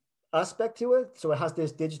deflationary aspect to it. So it has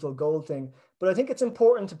this digital gold thing. But I think it's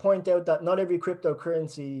important to point out that not every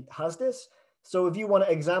cryptocurrency has this. So if you want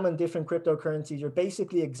to examine different cryptocurrencies, you're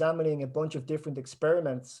basically examining a bunch of different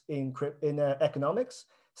experiments in economics.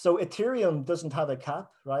 So Ethereum doesn't have a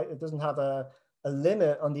cap, right? It doesn't have a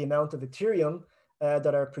limit on the amount of Ethereum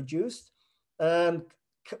that are produced.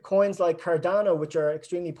 Coins like Cardano, which are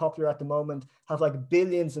extremely popular at the moment, have like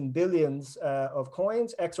billions and billions of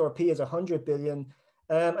coins. XRP is 100 billion.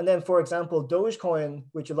 And then, for example, Dogecoin,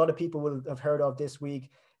 which a lot of people will have heard of this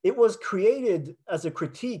week, it was created as a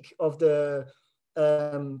critique of the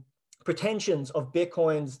pretensions of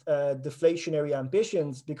Bitcoin's deflationary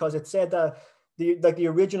ambitions, because it said that the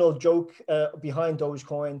original joke behind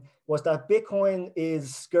Dogecoin was that Bitcoin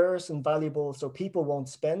is scarce and valuable, so people won't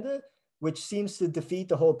spend it, which seems to defeat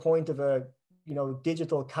the whole point of a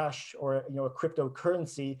digital cash or a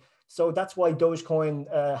cryptocurrency. So that's why Dogecoin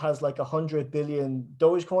has like 100 billion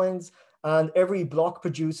Dogecoins, and every block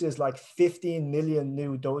produces like 15 million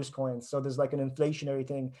new Dogecoins. So there's like an inflationary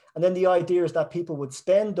thing. And then the idea is that people would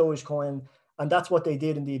spend Dogecoin, and that's what they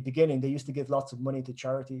did in the beginning. They used to give lots of money to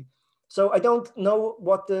charity. So I don't know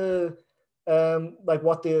what I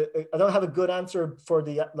don't have a good answer for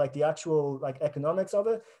the actual like economics of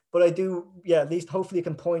it, but I do, yeah, at least hopefully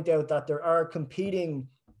can point out that there are competing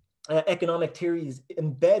economic theories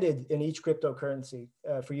embedded in each cryptocurrency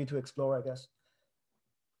for you to explore, I guess.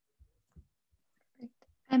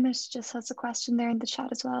 Ennis just has a question there in the chat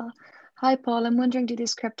as well. Hi, Paul. I'm wondering, do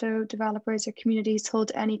these crypto developers or communities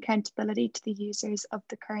hold any accountability to the users of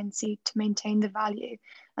the currency to maintain the value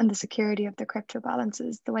and the security of their crypto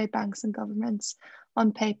balances, the way banks and governments,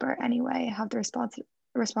 on paper anyway, have the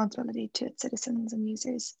responsibility to its citizens and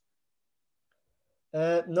users?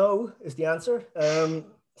 No is the answer.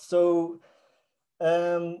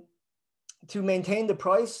 To maintain the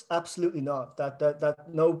price, absolutely not. That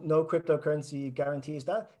no cryptocurrency guarantees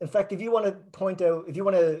that. In fact, if you want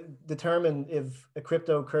to determine if a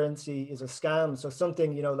cryptocurrency is a scam, so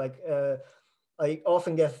something, I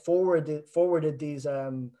often get forwarded these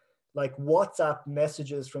like WhatsApp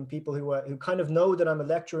messages from people who kind of know that I'm a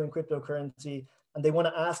lecturer in cryptocurrency, and they want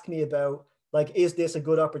to ask me about, like, is this a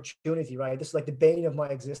good opportunity, right? This is like the bane of my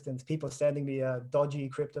existence, people sending me dodgy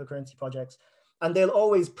cryptocurrency projects. And they'll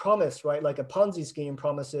always promise, right? Like a Ponzi scheme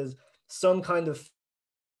promises some kind of,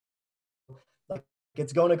 like,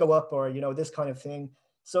 it's going to go up, or, this kind of thing.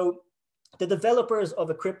 So the developers of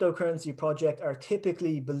a cryptocurrency project are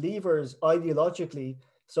typically believers ideologically.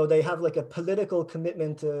 So they have like a political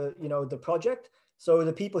commitment to, the project. So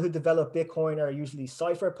the people who develop Bitcoin are usually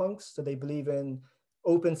cypherpunks. So they believe in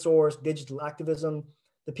open source digital activism.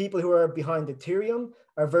 The people who are behind Ethereum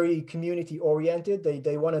are very community oriented.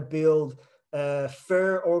 They want to build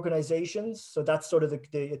fair organizations. So that's sort of the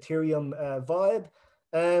Ethereum vibe.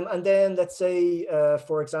 And then let's say,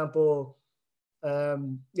 for example,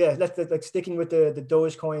 let's like sticking with the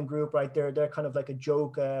Dogecoin group, right? They're kind of like a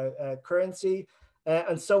joke currency,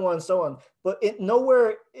 and so on and so on. But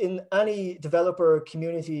nowhere in any developer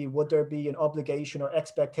community would there be an obligation or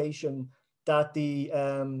expectation that the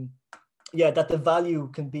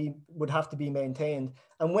value would have to be maintained.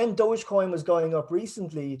 And when Dogecoin was going up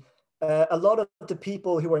recently, a lot of the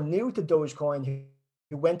people who are new to Dogecoin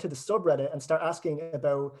who went to the subreddit and start asking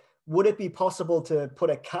about, would it be possible to put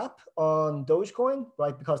a cap on Dogecoin,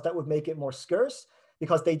 right? Because that would make it more scarce,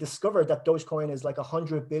 because they discovered that Dogecoin is like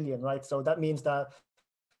 100 billion, right? So that means that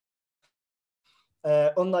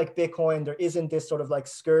unlike Bitcoin, there isn't this sort of like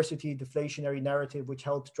scarcity deflationary narrative which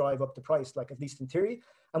helps drive up the price, like at least in theory.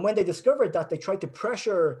 And when they discovered that, they tried to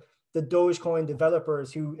pressure the Dogecoin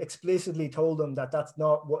developers, who explicitly told them that that's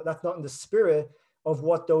not in the spirit of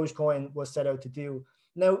what Dogecoin was set out to do.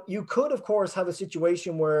 Now, you could, of course, have a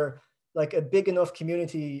situation where like a big enough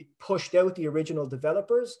community pushed out the original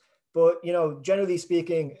developers, but generally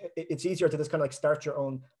speaking, it's easier to just kind of like start your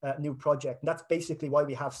own new project. And that's basically why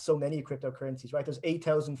we have so many cryptocurrencies, right? There's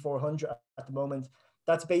 8,400 at the moment.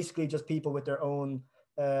 That's basically just people with their own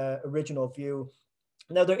original view.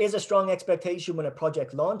 Now, there is a strong expectation when a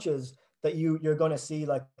project launches that you're going to see,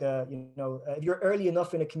 like, if you're early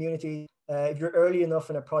enough in a community, if you're early enough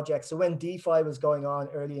in a project. So when DeFi was going on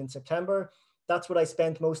early in September, that's what I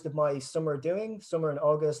spent most of my summer doing. Summer in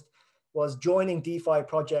August was joining DeFi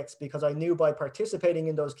projects, because I knew by participating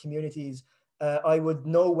in those communities, I would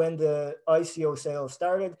know when the ICO sale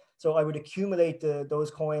started. So I would accumulate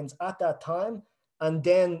those coins at that time. And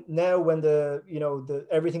then now when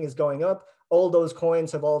everything is going up, all those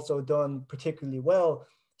coins have also done particularly well.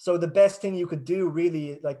 So the best thing you could do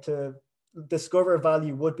really, like, to discover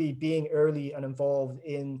value would be being early and involved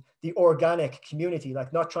in the organic community,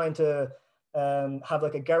 like not trying to have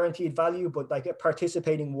like a guaranteed value, but like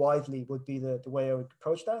participating widely would be the way I would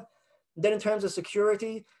approach that. Then in terms of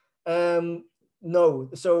security, no.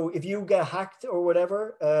 So if you get hacked or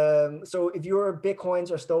whatever, so if your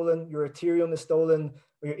Bitcoins are stolen, your Ethereum is stolen,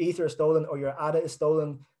 or your Ether is stolen, or your ADA is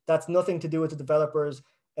stolen, that's nothing to do with the developers.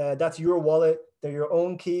 That's your wallet. They're your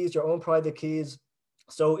own keys, your own private keys.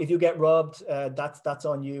 So if you get robbed, that's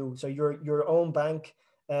on you. So your own bank.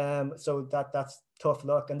 So that's tough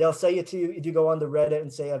luck. And they'll say it to you if you go on the Reddit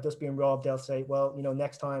and say, I've just been robbed. They'll say, well,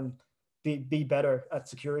 next time be better at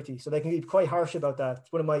security. So they can be quite harsh about that.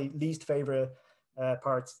 It's one of my least favorite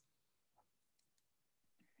parts.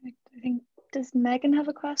 I think, does Megan have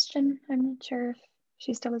a question? I'm not sure if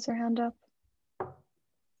she still has her hand up.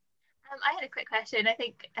 I had a quick question. I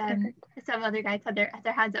think some other guys had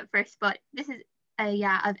their hands up first, but this is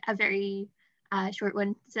a very short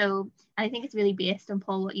one. So I think it's really based on,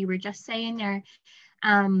 Paul, what you were just saying there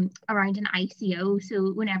around an ICO.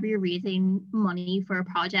 So whenever you're raising money for a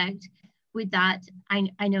project, with that,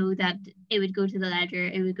 I know that it would go to the ledger,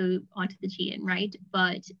 it would go onto the chain, right?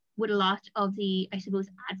 But would a lot of the, I suppose,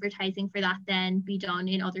 advertising for that then be done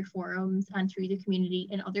in other forums and through the community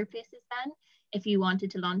in other places then? If you wanted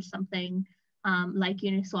to launch something like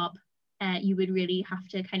Uniswap, you would really have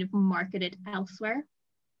to kind of market it elsewhere.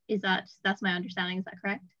 That's my understanding, is that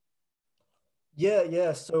correct?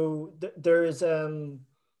 Yeah. So there's in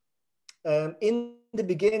the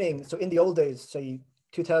beginning, so in the old days, say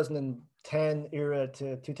 2010 era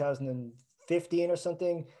to 2015 or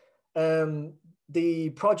something, the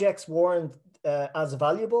projects weren't as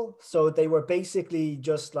valuable. So they were basically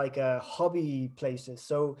just like hobby places.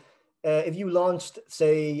 So if you launched,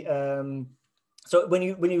 say, so when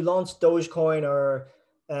you launched Dogecoin or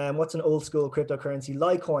what's an old school cryptocurrency,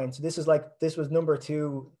 Litecoin. So this was number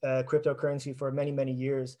 2 cryptocurrency for many, many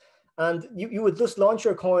years. And you would just launch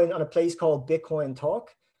your coin on a place called Bitcoin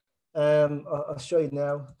Talk. I'll show you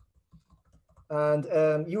now.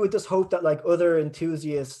 And you would just hope that like other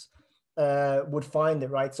enthusiasts would find it,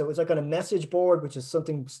 right? So it's like on a message board, which is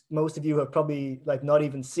something most of you have probably like not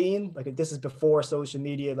even seen. Like this is before social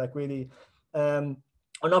media, like really,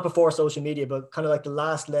 or not before social media, but kind of like the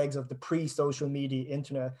last legs of the pre-social media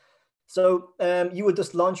internet. So you would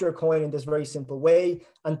just launch your coin in this very simple way,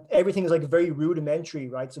 and everything is like very rudimentary,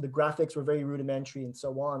 right? So the graphics were very rudimentary and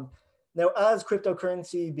so on. Now, as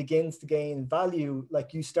cryptocurrency begins to gain value,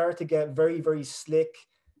 like you start to get very, very slick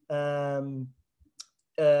kind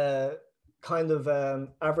of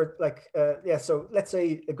average, like, yeah, so let's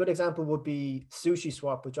say a good example would be Sushi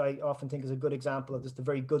Swap, which I often think is a good example of just a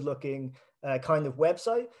very good looking kind of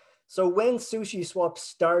website. So when Sushi Swap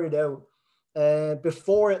started out,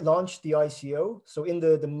 before it launched the ICO, so in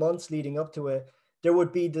the months leading up to it, there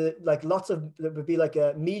would be there would be like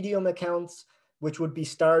Medium accounts, which would be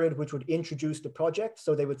started, which would introduce the project.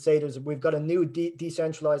 So they would say, we've got a new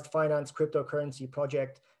decentralized finance cryptocurrency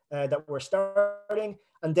project that we're starting.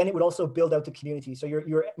 And then it would also build out the community. So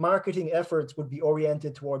your marketing efforts would be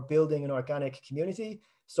oriented toward building an organic community.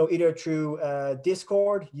 So either through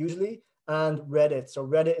Discord, usually, and Reddit. So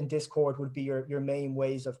Reddit and Discord would be your main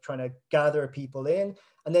ways of trying to gather people in.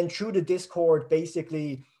 And then through the Discord,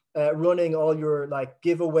 basically running all your like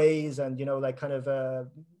giveaways and, like kind of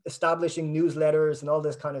establishing newsletters and all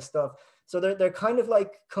this kind of stuff. So they're kind of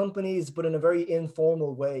like companies, but in a very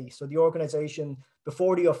informal way. So the organization,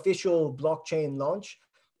 before the official blockchain launch,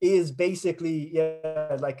 is basically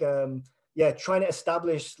trying to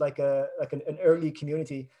establish like an early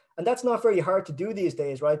community. And that's not very hard to do these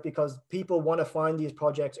days, right? Because people want to find these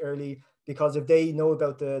projects early, because if they know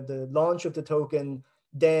about the launch of the token,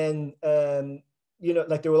 then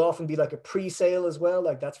like there will often be like a pre-sale as well.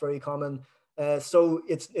 Like that's very common. So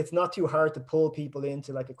it's not too hard to pull people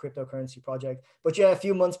into like a cryptocurrency project. But yeah, a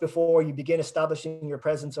few months before you begin establishing your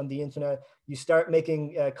presence on the internet, you start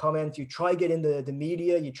making comments, you try get in the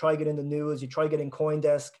media, you try get in the news, you try get in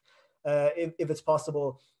CoinDesk if it's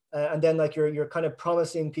possible. And then like you're kind of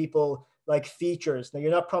promising people like features. Now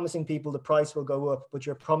you're not promising people the price will go up, but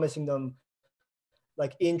you're promising them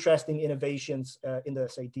like interesting innovations in the,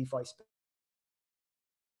 say, DeFi space.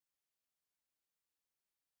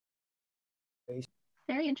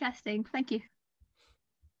 Very interesting. Thank you.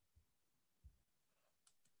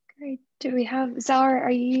 Great. Do we have Zara?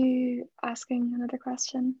 Are you asking another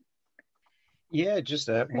question? Yeah, just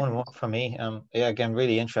one more for me. Yeah, again,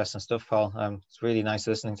 really interesting stuff, Paul. It's really nice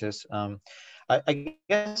listening to this. I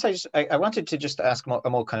guess I wanted to just ask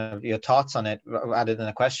more kind of your thoughts on it rather than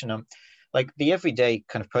a question. Like the everyday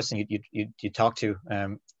kind of person you talk to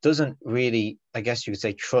doesn't really, I guess you could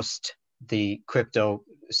say, trust the crypto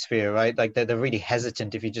sphere, right? Like they're really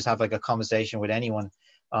hesitant. If you just have like a conversation with anyone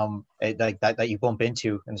like that you bump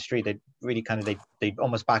into in the street, they really kind of they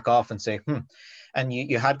almost back off and say, And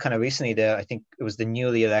you had kind of recently there, I think it was the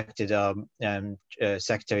newly elected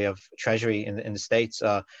Secretary of Treasury in the States,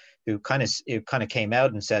 who kind of came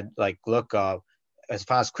out and said, like, look, as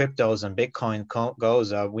far as cryptos and Bitcoin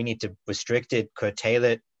goes, we need to restrict it, curtail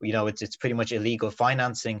it. You know, it's pretty much illegal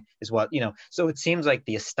financing is what, you know. So it seems like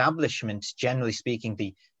the establishment, generally speaking,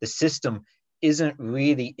 the system isn't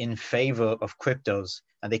really in favor of cryptos,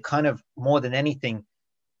 and they kind of, more than anything,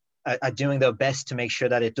 are doing their best to make sure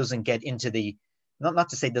that it doesn't get into the, not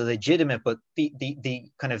to say the legitimate, but the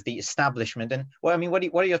kind of the establishment. And well, I mean, what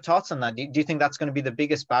are your thoughts on that? Do you think that's going to be the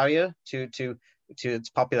biggest barrier to its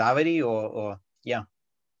popularity, or yeah?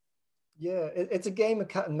 Yeah, it's a game of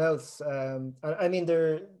cat and mouse. I mean,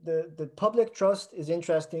 the public trust is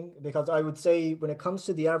interesting because I would say when it comes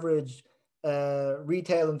to the average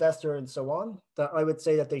retail investor and so on, that I would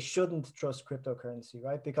say that they shouldn't trust cryptocurrency,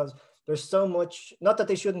 right? Because there's so much, not that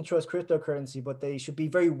they shouldn't trust cryptocurrency, but they should be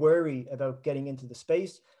very wary about getting into the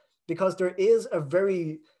space because there is a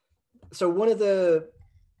very, so one of the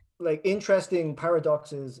like interesting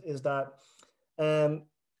paradoxes is that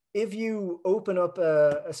if you open up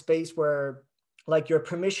a space where like you're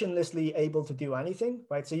permissionlessly able to do anything,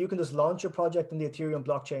 right? So you can just launch your project in the Ethereum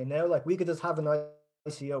blockchain now, like we could just have an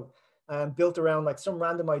ICO built around like some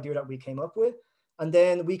random idea that we came up with. And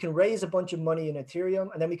then we can raise a bunch of money in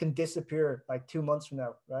Ethereum and then we can disappear like 2 months from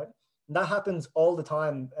now, right? And that happens all the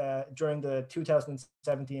time during the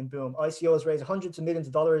 2017 boom. ICOs raise hundreds of millions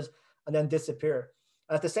of dollars and then disappear.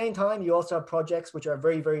 At the same time, you also have projects which are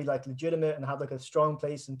very, very like legitimate and have like a strong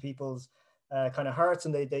place in people's kind of hearts,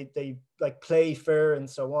 and they like play fair and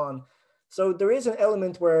so on. So there is an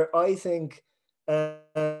element where I think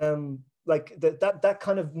like that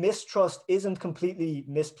kind of mistrust isn't completely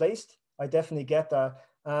misplaced. I definitely get that.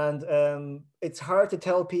 And it's hard to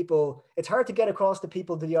tell people, it's hard to get across to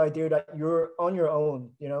people the idea that you're on your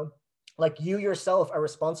own, you know, like you yourself are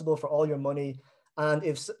responsible for all your money. And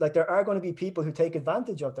if like there are going to be people who take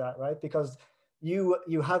advantage of that, right? Because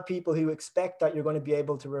you have people who expect that you're going to be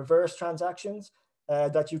able to reverse transactions,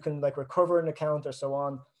 that you can like recover an account or so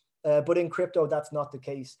on. But in crypto, that's not the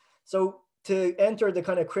case. So to enter the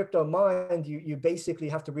kind of crypto mind, you basically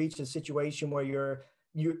have to reach a situation where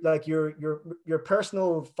your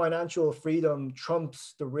personal financial freedom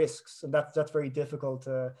trumps the risks, and that's very difficult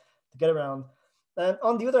to get around. And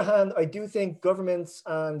on the other hand, I do think governments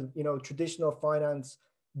and traditional finance,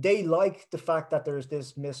 they like the fact that there's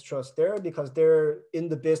this mistrust there because they're in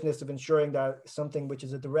the business of ensuring that something which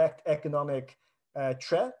is a direct economic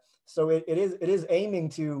threat. So it is aiming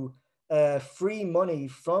to free money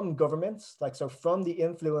from governments, from the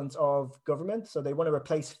influence of government. So they want to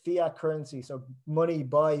replace fiat currency, so money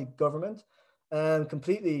by government,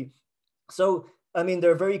 completely. So I mean,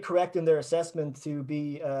 they're very correct in their assessment to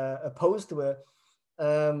be opposed to it.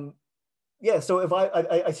 Yeah, so if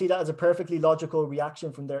I see that as a perfectly logical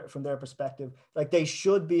reaction from their perspective. Like they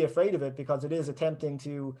should be afraid of it because it is attempting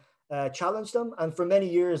to challenge them. And for many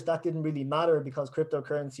years, that didn't really matter because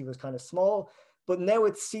cryptocurrency was kind of small. But now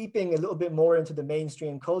it's seeping a little bit more into the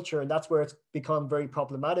mainstream culture. And that's where it's become very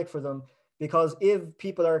problematic for them. Because if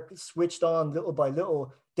people are switched on little by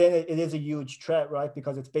little, then it is a huge threat, right?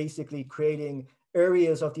 Because it's basically creating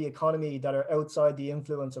areas of the economy that are outside the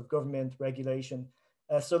influence of government regulation.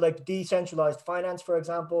 So like decentralized finance, for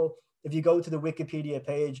example, if you go to the Wikipedia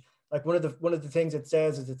page, like one of the things it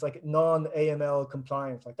says is it's like non-AML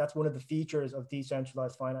compliant. Like that's one of the features of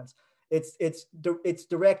decentralized finance. It's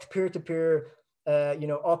direct peer-to-peer,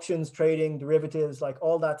 options trading, derivatives, like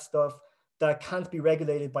all that stuff that can't be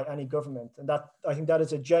regulated by any government. And that, I think that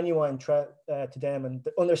is a genuine threat to them, and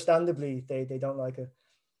understandably they don't like it.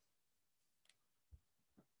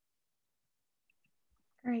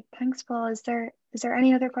 Great, thanks, Paul. Is there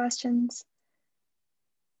any other questions?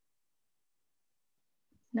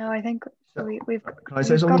 No, I think we've. Can I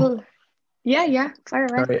say something? Yeah, fire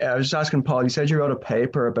away. Sorry, I was just asking Paul. You said you wrote a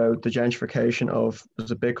paper about the gentrification of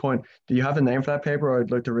Bitcoin. Do you have a name for that paper?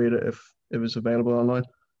 I'd like to read it if it was available online.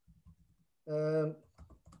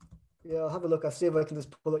 Yeah, I'll have a look. I'll see if I can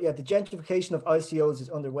just pull it. Yeah, the gentrification of ICOs is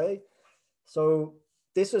underway. So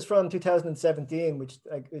this is from 2017, which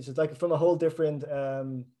is like from a whole different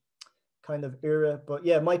kind kind of era. But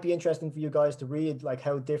yeah, it might be interesting for you guys to read like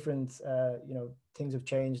how different you know, things have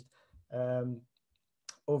changed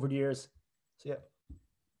over the years. So yeah,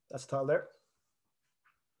 that's the title there.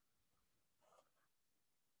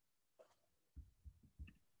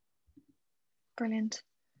 Brilliant.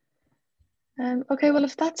 Okay, well,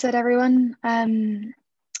 if that's it, everyone,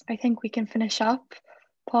 I think we can finish up.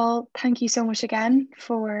 Paul, thank you so much again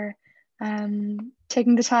for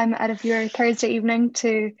taking the time out of your Thursday evening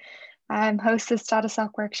to host this data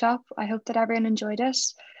stock workshop. I hope that everyone enjoyed it.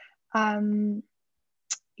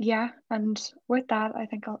 Yeah, and with that, I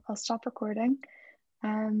think I'll stop recording,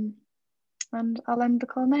 and I'll end the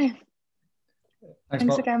call now. Thanks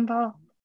Paul. again, Paul.